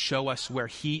he will show us where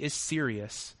he is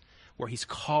serious, where he's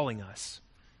calling us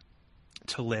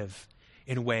to live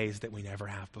in ways that we never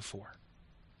have before.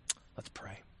 Let's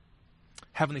pray.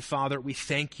 Heavenly Father, we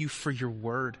thank you for your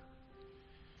word.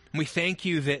 And we thank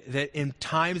you that in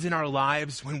times in our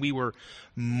lives when we were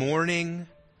mourning,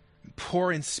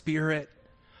 poor in spirit,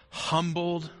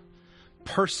 humbled,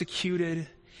 persecuted,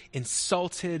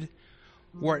 insulted,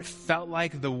 where it felt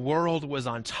like the world was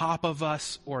on top of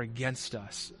us or against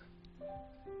us,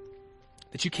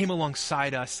 that you came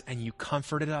alongside us and you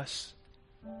comforted us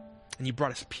and you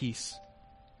brought us peace.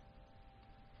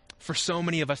 For so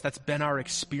many of us, that's been our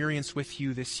experience with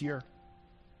you this year.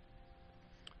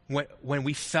 When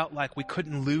we felt like we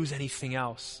couldn't lose anything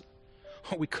else,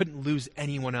 or we couldn't lose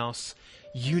anyone else,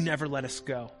 you never let us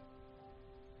go.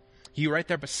 You were right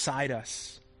there beside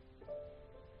us,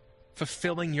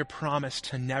 fulfilling your promise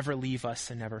to never leave us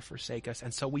and never forsake us.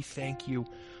 And so we thank you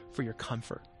for your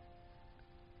comfort.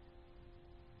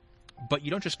 But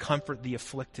you don't just comfort the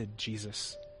afflicted,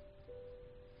 Jesus.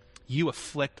 You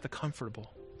afflict the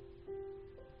comfortable.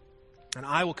 And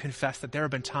I will confess that there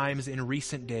have been times in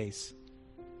recent days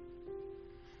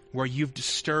where you've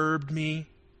disturbed me,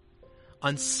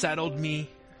 unsettled me,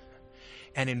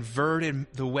 and inverted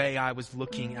the way I was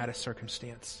looking at a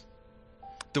circumstance,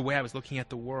 the way I was looking at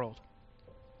the world.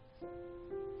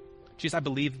 Jesus, I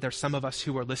believe that there's some of us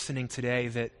who are listening today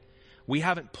that we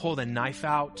haven't pulled a knife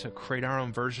out to create our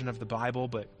own version of the Bible,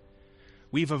 but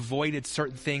we've avoided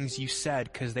certain things you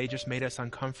said because they just made us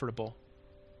uncomfortable.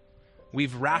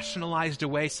 We've rationalized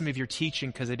away some of your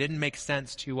teaching because it didn't make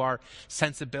sense to our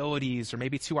sensibilities or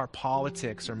maybe to our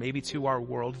politics or maybe to our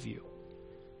worldview.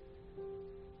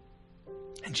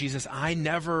 And Jesus, I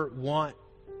never want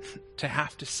to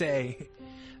have to say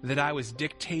that I was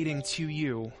dictating to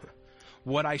you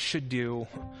what I should do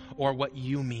or what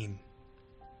you mean.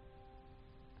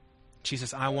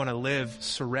 Jesus, I want to live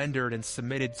surrendered and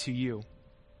submitted to you,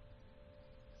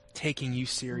 taking you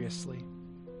seriously.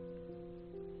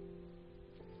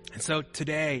 And so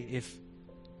today, if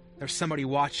there's somebody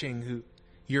watching who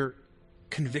you're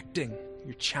convicting,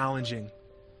 you're challenging,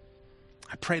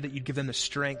 I pray that you'd give them the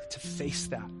strength to face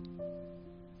that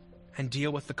and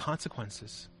deal with the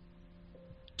consequences,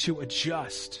 to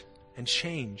adjust and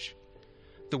change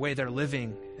the way they're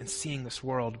living and seeing this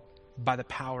world by the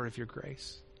power of your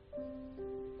grace.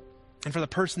 And for the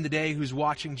person today who's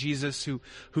watching Jesus, who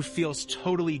feels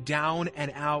totally down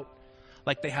and out,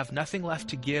 like they have nothing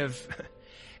left to give,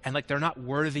 and like they're not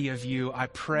worthy of you, I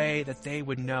pray that they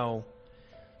would know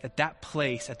that that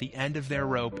place at the end of their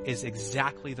rope is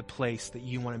exactly the place that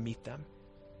you want to meet them.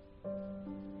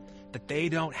 That they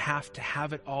don't have to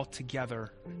have it all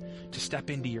together to step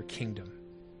into your kingdom.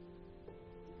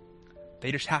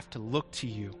 They just have to look to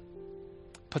you,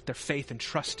 put their faith and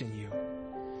trust in you,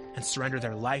 and surrender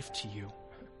their life to you.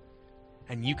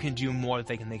 And you can do more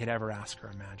than they could ever ask or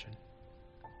imagine.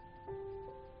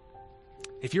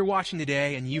 If you're watching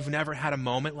today and you've never had a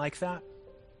moment like that,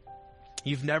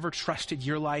 you've never trusted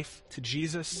your life to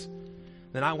Jesus,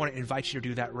 then I want to invite you to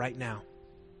do that right now.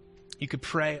 You could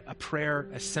pray a prayer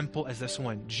as simple as this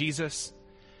one. Jesus,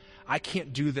 I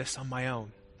can't do this on my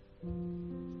own.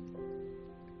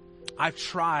 I've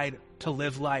tried to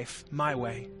live life my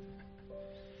way,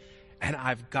 and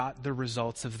I've got the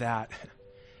results of that,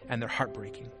 and they're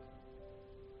heartbreaking.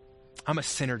 I'm a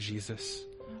sinner, Jesus.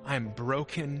 I am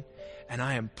broken, and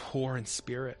I am poor in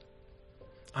spirit.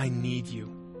 I need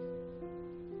you.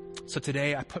 So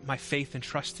today I put my faith and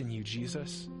trust in you,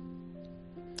 Jesus.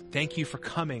 Thank you for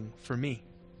coming for me.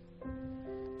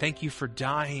 Thank you for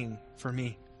dying for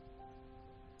me.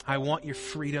 I want your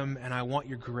freedom and I want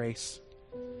your grace.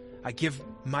 I give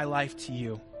my life to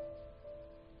you.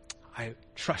 I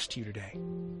trust you today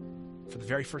for the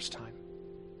very first time.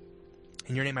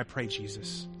 In your name I pray,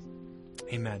 Jesus.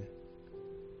 Amen.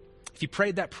 If you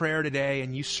prayed that prayer today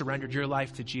and you surrendered your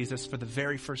life to Jesus for the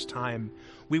very first time,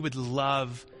 we would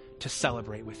love to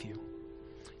celebrate with you.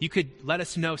 You could let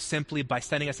us know simply by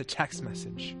sending us a text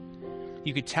message.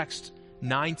 You could text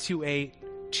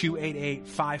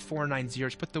 928-288-5490.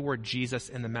 Just put the word Jesus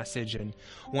in the message, and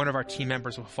one of our team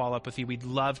members will follow up with you. We'd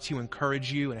love to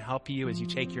encourage you and help you as you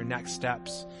take your next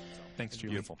steps. Thanks,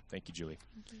 Julie. Beautiful. Thank you, Julie.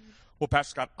 Well, Pastor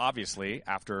Scott, obviously,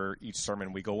 after each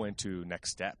sermon, we go into next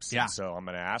steps. Yeah. And so I'm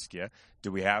going to ask you,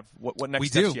 do we have, what next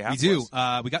steps do you have? We do.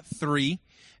 We got 3.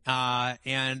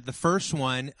 And the first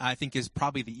one, I think, is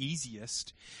probably the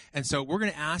easiest. And so we're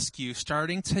going to ask you,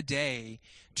 starting today,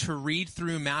 to read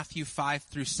through Matthew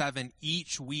 5-7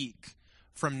 each week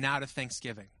from now to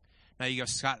Thanksgiving. Now you go,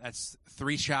 Scott, that's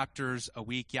 3 chapters a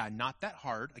week. Yeah, not that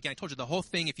hard. Again, I told you the whole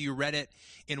thing, if you read it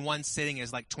in one sitting,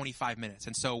 is like 25 minutes.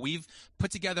 And so we've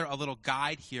put together a little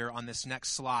guide here on this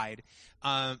next slide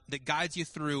that guides you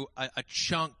through a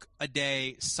chunk a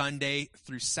day, Sunday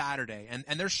through Saturday. And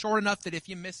they're short enough that if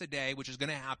you miss a day, which is going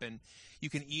to happen, you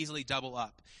can easily double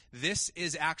up. This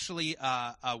is actually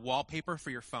a wallpaper for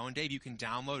your phone, Dave. You can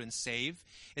download and save.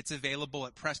 It's available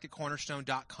at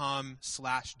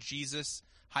PrescottCornerstone.com/Jesus-is-serious.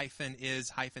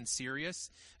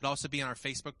 It'll also be on our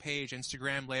Facebook page,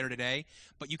 Instagram later today.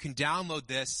 But you can download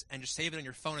this and just save it on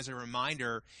your phone as a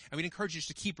reminder. And we'd encourage you just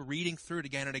to keep reading through it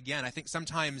again and again. I think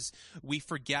sometimes we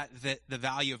forget that the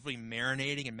value of really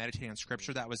marinating and meditating on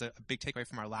Scripture. That was a big takeaway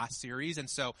from our last series. And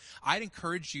so I'd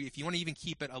encourage you, if you want to even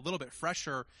keep it a little bit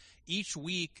fresher, each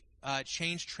week,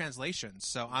 change translations.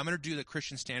 So I'm going to do the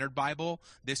Christian Standard Bible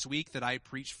this week that I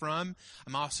preach from.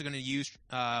 I'm also going to use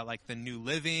like the New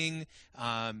Living,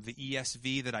 the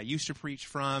ESV that I used to preach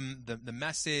from, the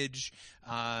Message,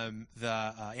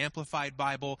 the Amplified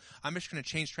Bible. I'm just going to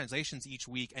change translations each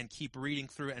week and keep reading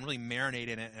through it and really marinate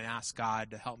in it and ask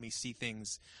God to help me see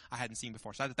things I hadn't seen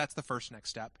before. So that's the first next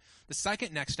step. The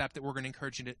second next step that we're going to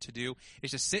encourage you to do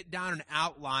is to sit down and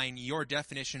outline your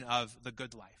definition of the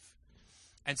good life.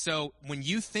 And so when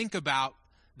you think about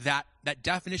that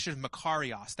definition of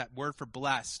makarios, that word for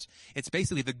blessed, it's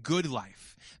basically the good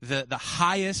life, the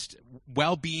highest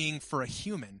well-being for a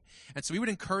human. And so we would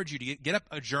encourage you to get up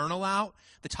a journal out,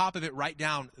 the top of it write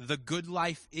down the good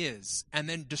life is, and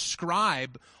then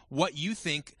describe what you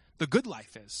think the good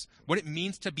life is, what it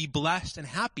means to be blessed and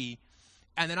happy.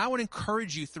 And then I would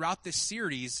encourage you throughout this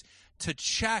series to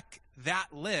check that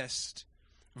list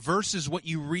versus what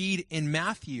you read in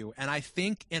Matthew. And I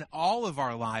think in all of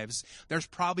our lives, there's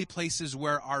probably places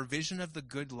where our vision of the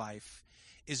good life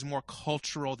is more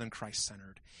cultural than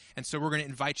Christ-centered. And so we're going to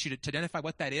invite you to identify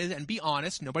what that is and be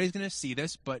honest. Nobody's going to see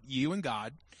this but you and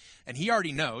God. And he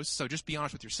already knows, so just be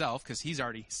honest with yourself because he's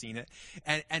already seen it.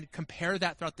 And compare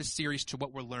that throughout this series to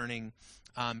what we're learning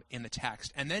in the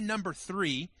text. And then number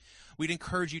 3, we'd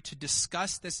encourage you to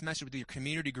discuss this message with your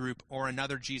community group or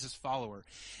another Jesus follower.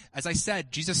 As I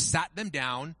said, Jesus sat them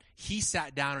down, he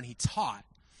sat down, and he taught.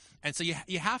 And so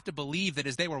you have to believe that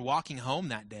as they were walking home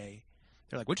that day,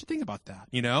 they're like, what'd you think about that?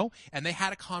 You know? And they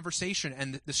had a conversation,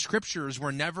 and the scriptures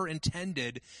were never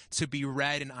intended to be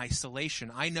read in isolation.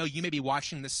 I know you may be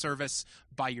watching this service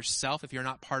by yourself if you're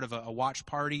not part of a watch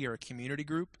party or a community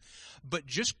group, but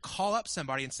just call up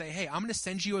somebody and say, hey, I'm going to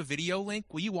send you a video link.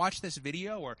 Will you watch this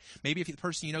video? Or maybe if the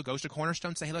person you know goes to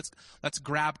Cornerstone, say, hey, let's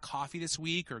grab coffee this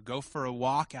week or go for a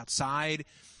walk outside.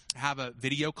 Have a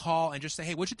video call and just say,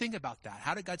 hey, what'd you think about that?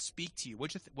 How did God speak to you?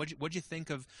 What'd you think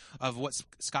of what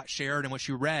Scott shared and what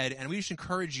you read? And we just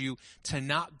encourage you to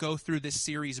not go through this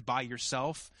series by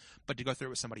yourself, but to go through it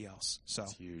with somebody else. So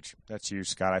That's huge,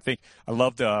 Scott. I think I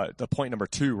love the point number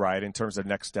 2, right? In terms of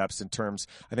next steps,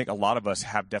 I think a lot of us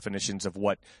have definitions of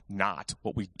what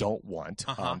we don't want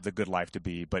the good life to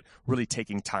be, but really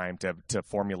taking time to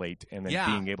formulate and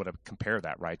then being able to compare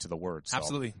that right to the word. So,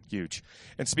 absolutely huge.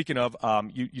 And speaking of,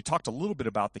 you talked a little bit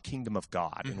about the kingdom of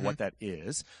God and what that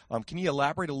is. Can you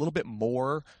elaborate a little bit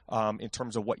more in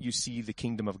terms of what you see the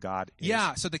kingdom of God is?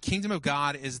 Yeah, so the kingdom of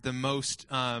God is the most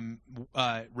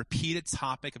repeated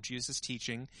topic of Jesus'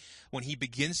 teaching. When he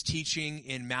begins teaching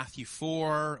in Matthew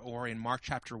 4 or in Mark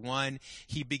chapter 1,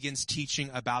 he begins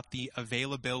teaching about the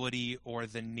availability or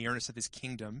the nearness of his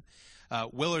kingdom.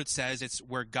 Willard says it's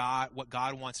where what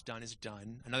God wants done is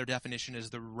done. Another definition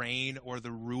is the reign or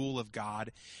the rule of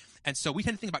God. And so we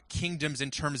tend to think about kingdoms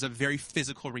in terms of very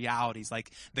physical realities,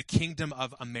 like the kingdom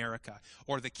of America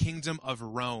or the kingdom of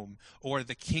Rome or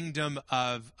the kingdom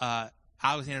of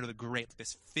Alexander the Great,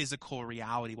 this physical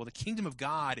reality. Well, the kingdom of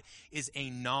God is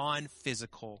a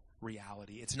non-physical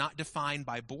reality. It's not defined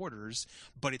by borders,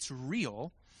 but it's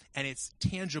real. and it's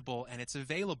tangible and it's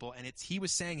available. And he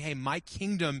was saying, hey, my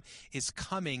kingdom is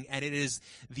coming, and it is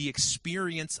the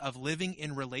experience of living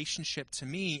in relationship to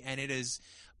me. And it is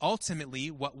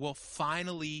ultimately what will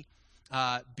finally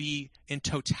be in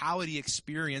totality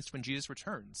experienced when Jesus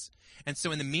returns. And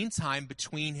so in the meantime,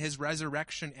 between his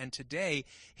resurrection and today,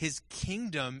 his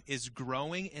kingdom is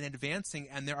growing and advancing.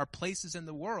 And there are places in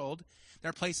the world, there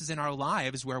are places in our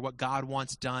lives where what God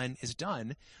wants done is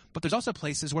done. But there's also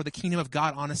places where the kingdom of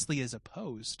God honestly is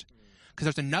opposed. Because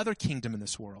there's another kingdom in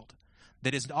this world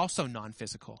that is also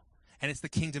non-physical. And it's the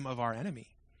kingdom of our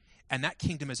enemy. And that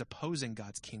kingdom is opposing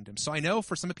God's kingdom. So I know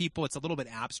for some people it's a little bit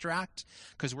abstract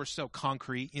because we're so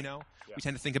concrete, you know. Yeah. We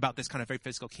tend to think about this kind of very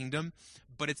physical kingdom.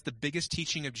 But it's the biggest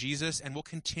teaching of Jesus, and we'll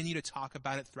continue to talk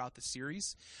about it throughout the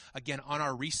series. Again, on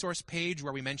our resource page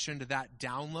where we mentioned that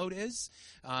download is,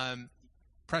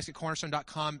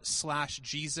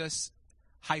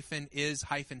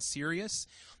 PrescottCornerstone.com/Jesus-is-serious.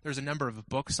 There's a number of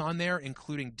books on there,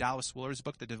 including Dallas Willard's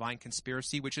book, The Divine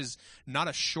Conspiracy, which is not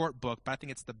a short book, but I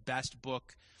think it's the best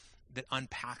book that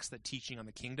unpacks the teaching on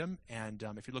the kingdom. And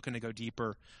if you're looking to go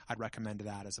deeper, I'd recommend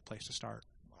that as a place to start.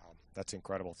 Wow, that's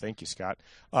incredible. Thank you, Scott.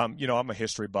 You know, I'm a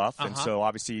history buff, and so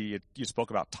obviously you spoke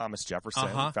about Thomas Jefferson,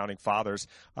 founding fathers,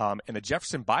 and the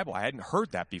Jefferson Bible. I hadn't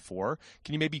heard that before.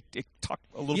 Can you maybe talk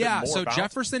a little bit more about? Yeah, so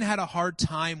Jefferson had a hard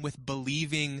time with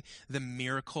believing the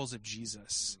miracles of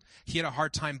Jesus. He had a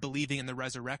hard time believing in the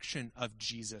resurrection of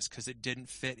Jesus because it didn't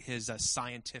fit his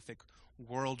scientific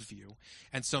worldview.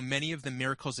 And so many of the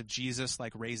miracles of Jesus,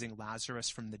 like raising Lazarus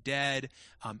from the dead,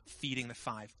 feeding the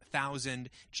 5,000,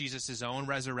 Jesus' own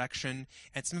resurrection,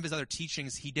 and some of his other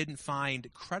teachings he didn't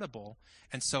find credible.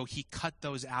 And so he cut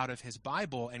those out of his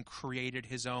Bible and created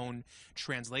his own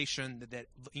translation that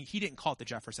he didn't call it the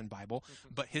Jefferson Bible,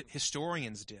 but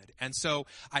historians did. And so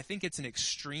I think it's an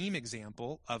extreme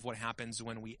example of what happens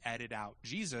when we edit out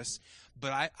Jesus.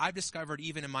 But I've discovered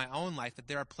even in my own life that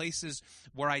there are places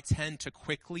where I tend to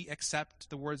quickly accept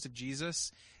the words of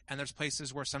Jesus, and there's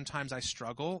places where sometimes I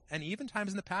struggle, and even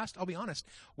times in the past, I'll be honest,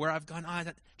 where I've gone,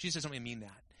 Jesus doesn't really mean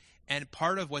that. And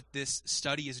part of what this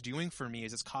study is doing for me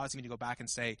is it's causing me to go back and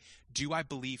say, do I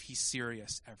believe he's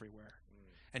serious everywhere?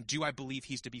 And do I believe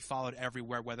he's to be followed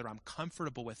everywhere, whether I'm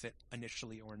comfortable with it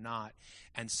initially or not?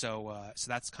 And so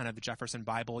that's kind of the Jefferson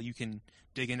Bible. You can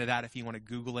dig into that if you want to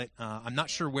Google it. I'm not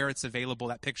sure where it's available.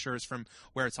 That picture is from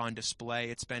where it's on display.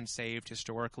 It's been saved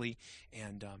historically,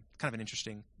 and kind of an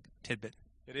interesting tidbit.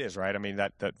 It is, right? I mean,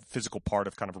 that physical part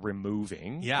of kind of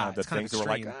removing the things that were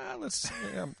like,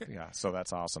 so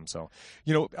that's awesome. So,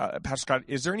 you know, Pastor Scott,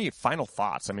 is there any final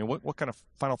thoughts? I mean, what kind of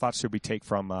final thoughts should we take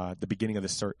from the beginning of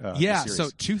this series? So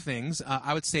two things.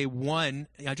 I would say, one,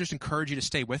 I just encourage you to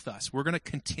stay with us. We're going to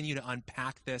continue to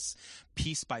unpack this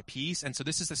piece by piece. And so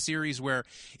this is a series where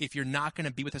if you're not going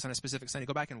to be with us on a specific Sunday,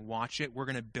 go back and watch it. We're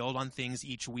going to build on things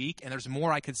each week. And there's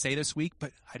more I could say this week,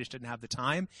 but I just didn't have the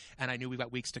time. And I knew we've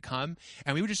got weeks to come.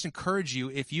 And we would just encourage you,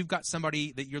 if you've got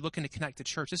somebody that you're looking to connect to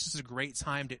church, this is a great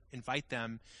time to invite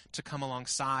them to come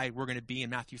alongside. We're going to be in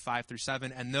Matthew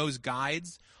 5-7, and those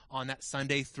guides on that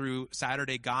Sunday through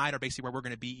Saturday guide are basically where we're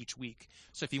going to be each week.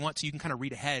 So if you want to, you can kind of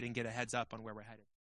read ahead and get a heads up on where we're headed.